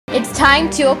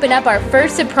time to open up our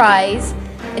first surprise.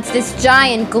 It's this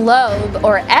giant globe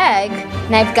or egg,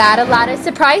 and I've got a lot of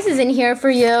surprises in here for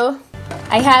you.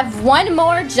 I have one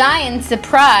more giant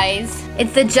surprise.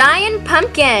 It's the giant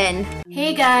pumpkin.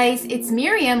 Hey guys, it's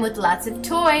Miriam with lots of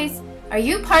toys. Are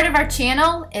you part of our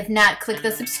channel? If not, click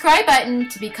the subscribe button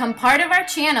to become part of our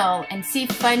channel and see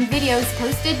fun videos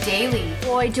posted daily.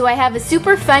 Boy, do I have a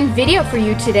super fun video for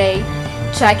you today.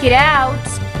 Check it out.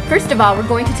 First of all, we're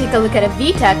going to take a look at a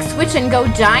VTech Switch and Go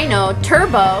Dino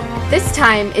Turbo. This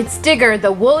time, it's Digger,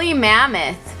 the woolly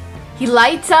mammoth. He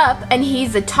lights up and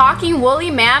he's a talking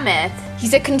woolly mammoth.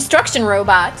 He's a construction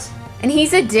robot. And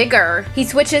he's a digger. He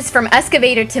switches from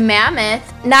excavator to mammoth.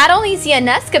 Not only is he an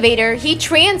excavator, he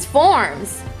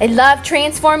transforms. I love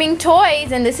transforming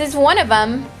toys, and this is one of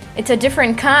them. It's a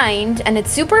different kind, and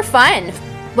it's super fun.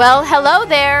 Well, hello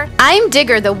there. I'm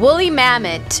Digger, the woolly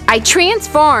mammoth. I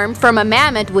transform from a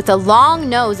mammoth with a long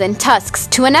nose and tusks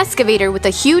to an excavator with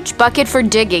a huge bucket for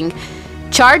digging.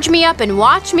 Charge me up and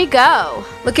watch me go.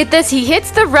 Look at this, he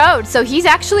hits the road, so he's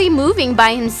actually moving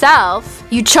by himself.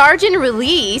 You charge and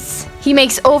release. He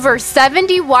makes over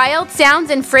 70 wild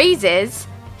sounds and phrases.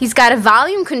 He's got a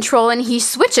volume control and he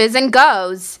switches and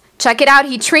goes. Check it out,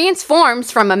 he transforms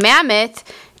from a mammoth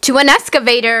to an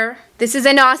excavator. This is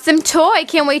an awesome toy.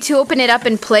 Can't wait to open it up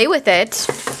and play with it.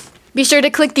 Be sure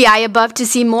to click the eye above to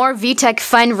see more VTech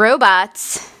fun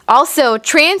robots. Also,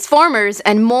 Transformers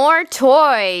and more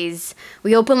toys.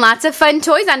 We open lots of fun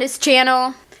toys on this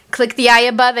channel. Click the eye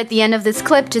above at the end of this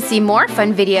clip to see more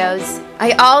fun videos.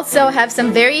 I also have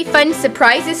some very fun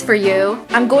surprises for you.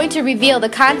 I'm going to reveal the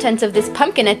contents of this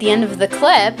pumpkin at the end of the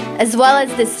clip, as well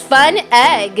as this fun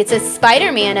egg. It's a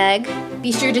Spider-Man egg.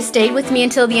 Be sure to stay with me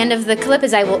until the end of the clip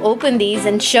as I will open these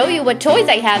and show you what toys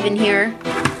I have in here.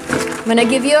 I'm gonna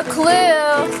give you a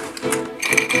clue.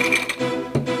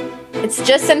 It's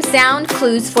just some sound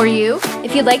clues for you.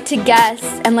 If you'd like to guess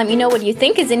and let me know what you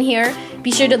think is in here,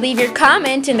 be sure to leave your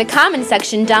comment in the comment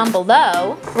section down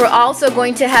below. We're also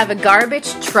going to have a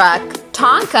garbage truck.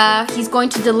 Tonka, he's going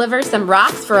to deliver some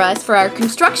rocks for us for our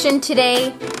construction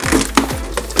today.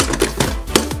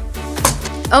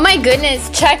 Oh my goodness,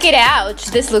 check it out.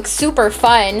 This looks super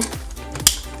fun.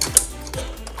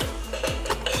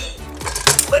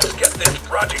 Let's get this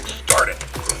project started.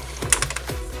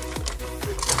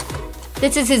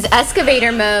 This is his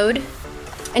excavator mode.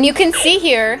 And you can see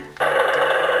here,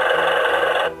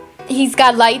 he's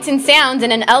got lights and sounds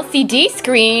and an LCD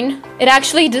screen. It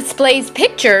actually displays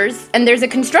pictures, and there's a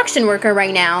construction worker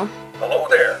right now. Hello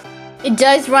there. It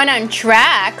does run on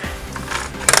track.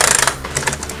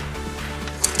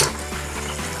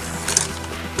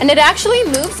 And it actually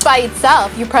moves by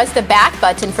itself. You press the back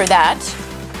button for that.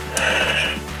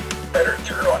 Better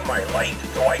turn on my light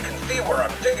so I can see where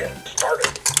I'm digging.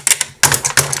 Started.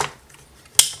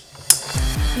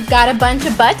 You've got a bunch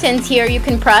of buttons here you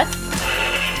can press.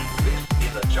 This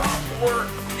is a job for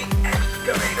the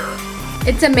excavator.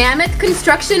 It's a mammoth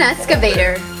construction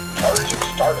excavator. Charging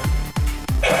started.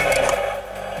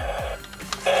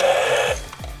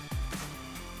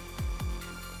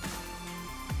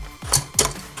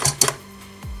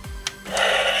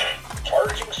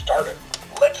 Charging started.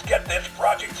 Let's get this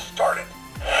project started.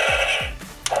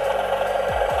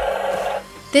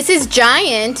 This is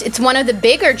Giant. It's one of the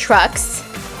bigger trucks.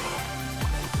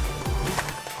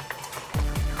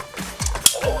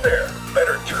 Hello there.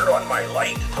 Better turn on my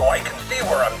light so I can see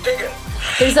where I'm digging.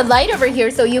 There's a light over here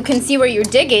so you can see where you're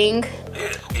digging.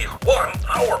 This is one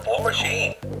powerful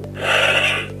machine.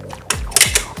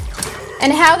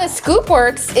 And how the scoop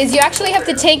works is you actually have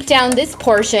to take down this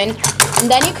portion, and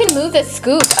then you can move the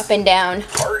scoop up and down.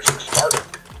 Charging started.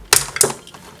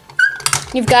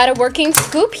 You've got a working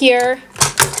scoop here.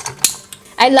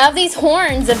 I love these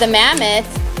horns of the mammoth.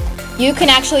 You can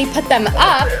actually put them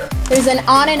up. There's an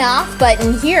on and off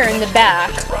button here in the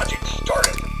back. Project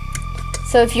started.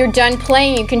 So if you're done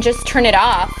playing, you can just turn it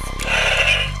off.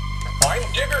 I'm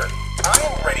Digger.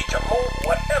 I'm ready to move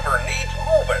whatever needs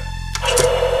moving.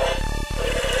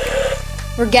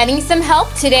 We're getting some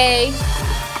help today.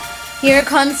 Here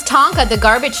comes Tonka, the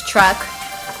garbage truck.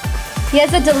 He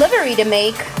has a delivery to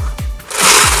make.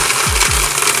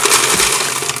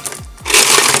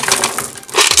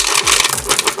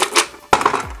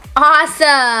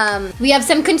 Awesome! We have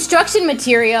some construction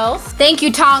materials. Thank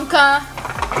you, Tonka.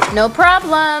 No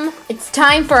problem. It's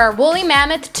time for our woolly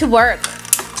mammoth to work.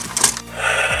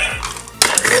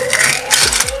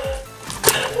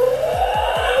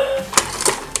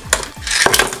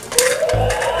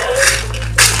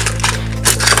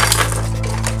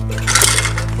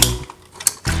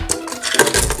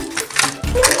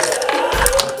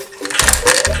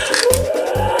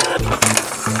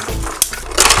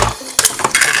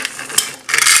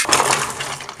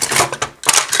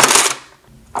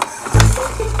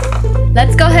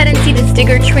 see this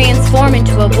digger transform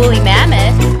into a woolly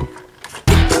mammoth.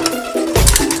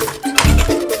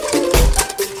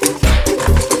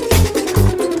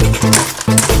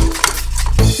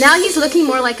 Now he's looking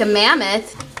more like a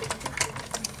mammoth.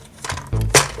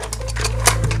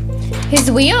 His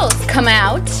wheels come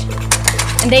out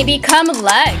and they become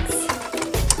legs.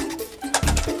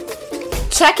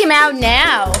 Check him out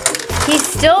now. He's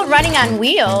still running on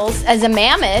wheels as a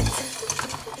mammoth.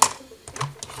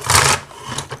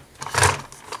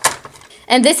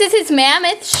 And this is his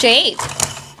mammoth shape. Well,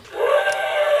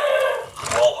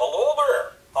 hello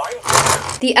there.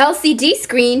 I'm The LCD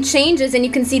screen changes and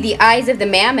you can see the eyes of the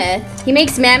mammoth. He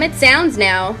makes mammoth sounds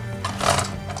now.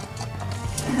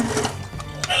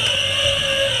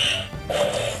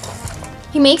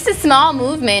 He makes a small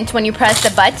movement when you press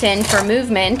the button for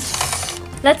movement.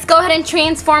 Let's go ahead and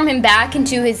transform him back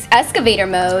into his excavator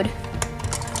mode.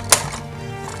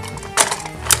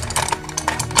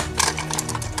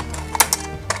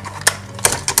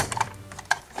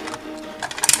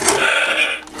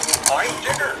 I'm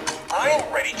Digger.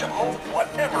 I'm ready to move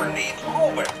whatever needs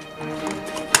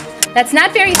moving. That's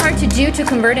not very hard to do to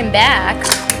convert him back.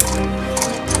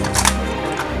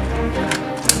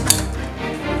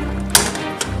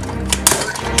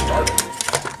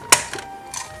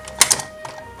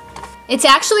 It's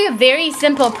actually a very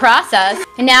simple process.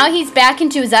 And now he's back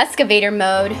into his excavator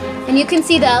mode. And you can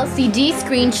see the LCD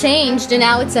screen changed and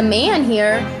now it's a man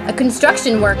here, a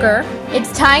construction worker.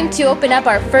 It's time to open up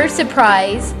our first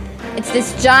surprise. It's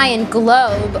this giant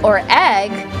globe or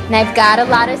egg. And I've got a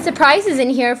lot of surprises in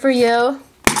here for you.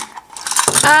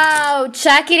 Oh,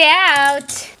 check it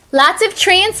out. Lots of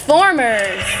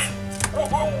transformers.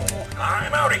 Woohoo!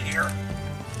 I'm out of here.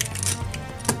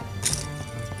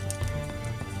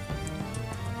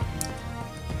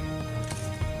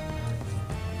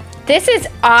 This is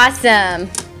awesome.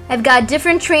 I've got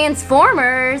different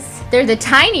transformers. They're the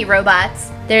tiny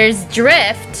robots. There's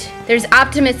Drift. There's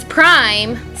Optimus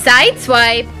Prime.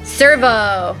 Sideswipe.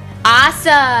 Servo.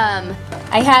 Awesome.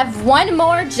 I have one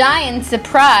more giant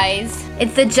surprise.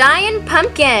 It's the giant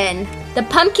pumpkin. The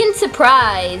pumpkin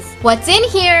surprise. What's in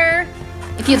here?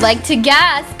 If you'd like to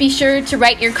guess, be sure to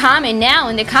write your comment now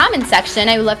in the comment section.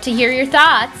 I would love to hear your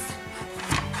thoughts.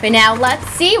 But now let's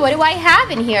see, what do I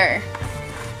have in here?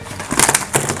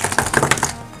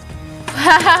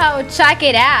 Wow, check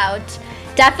it out.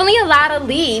 Definitely a lot of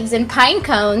leaves and pine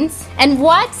cones. And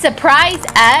what? Surprise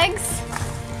eggs?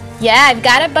 Yeah, I've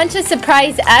got a bunch of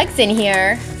surprise eggs in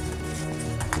here.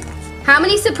 How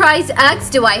many surprise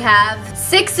eggs do I have?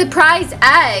 6 surprise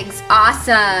eggs.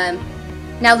 Awesome.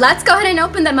 Now let's go ahead and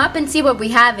open them up and see what we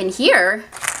have in here.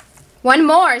 One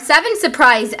more, 7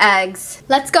 surprise eggs.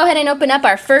 Let's go ahead and open up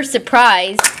our first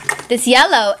surprise. This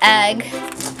yellow egg.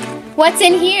 What's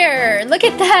in here? Look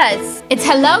at this. It's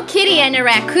Hello Kitty and a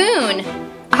raccoon.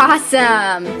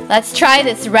 Awesome. Let's try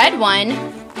this red one.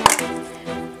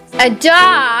 A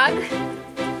dog.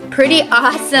 Pretty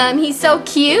awesome. He's so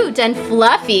cute and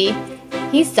fluffy.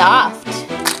 He's soft.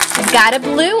 I've got a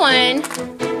blue one.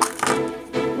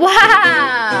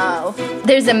 Wow.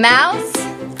 There's a mouse,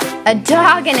 a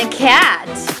dog, and a cat.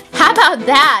 How about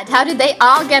that? How did they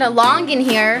all get along in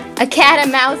here? A cat, a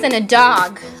mouse, and a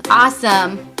dog.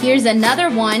 Awesome. Here's another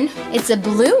one. It's a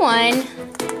blue one.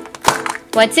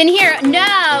 What's in here?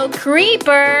 No,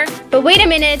 creeper. But wait a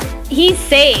minute, he's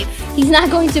safe. He's not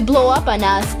going to blow up on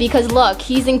us because look,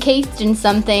 he's encased in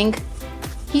something.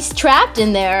 He's trapped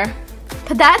in there.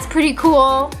 But that's pretty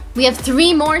cool. We have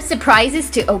 3 more surprises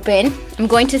to open. I'm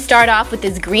going to start off with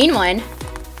this green one.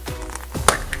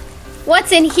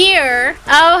 What's in here?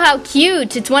 Oh, how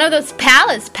cute. It's one of those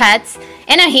palace pets.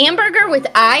 And a hamburger with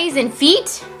eyes and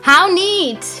feet? How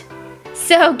neat.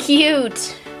 So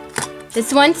cute.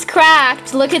 This one's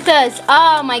cracked. Look at this.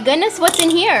 Oh my goodness, what's in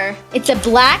here? It's a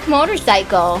black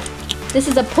motorcycle. This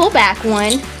is a pullback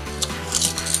one.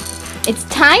 It's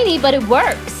tiny, but it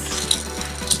works.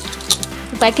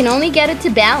 If I can only get it to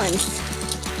balance.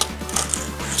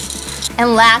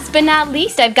 And last but not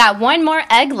least, I've got one more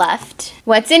egg left.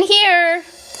 What's in here?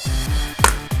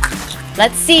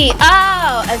 Let's see.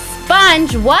 Oh, a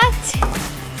sponge. What?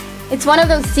 It's one of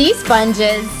those sea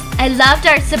sponges. I loved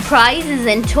our surprises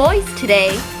and toys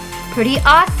today. Pretty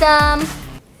awesome.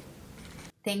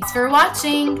 Thanks for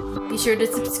watching. Be sure to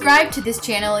subscribe to this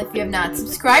channel if you have not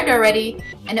subscribed already.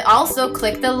 And also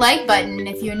click the like button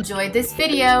if you enjoyed this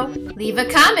video. Leave a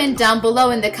comment down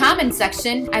below in the comment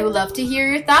section. I would love to hear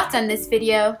your thoughts on this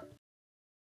video.